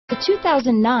The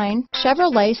 2009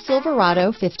 Chevrolet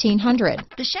Silverado 1500.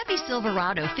 The Chevy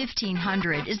Silverado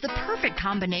 1500 is the perfect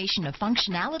combination of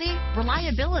functionality,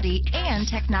 reliability, and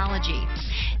technology.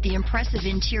 The impressive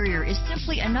interior is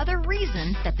simply another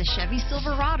reason that the Chevy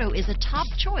Silverado is a top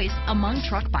choice among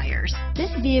truck buyers.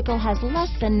 This vehicle has less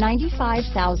than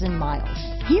 95,000 miles.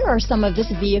 Here are some of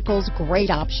this vehicle's great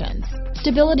options: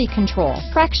 stability control,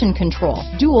 traction control,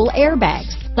 dual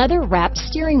airbags, leather-wrapped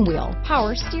steering wheel,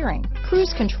 power steering,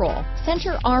 cruise control,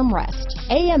 center armrest,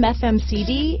 AM/FM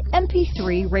CD,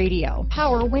 MP3 radio,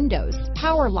 power windows,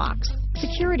 power locks,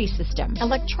 security system,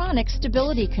 electronic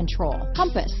stability control,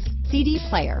 compass, CD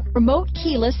player, remote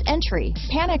keyless entry,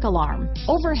 panic alarm,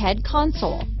 overhead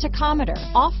console, tachometer,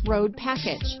 off-road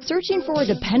package. Searching for a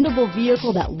dependable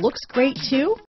vehicle that looks great too?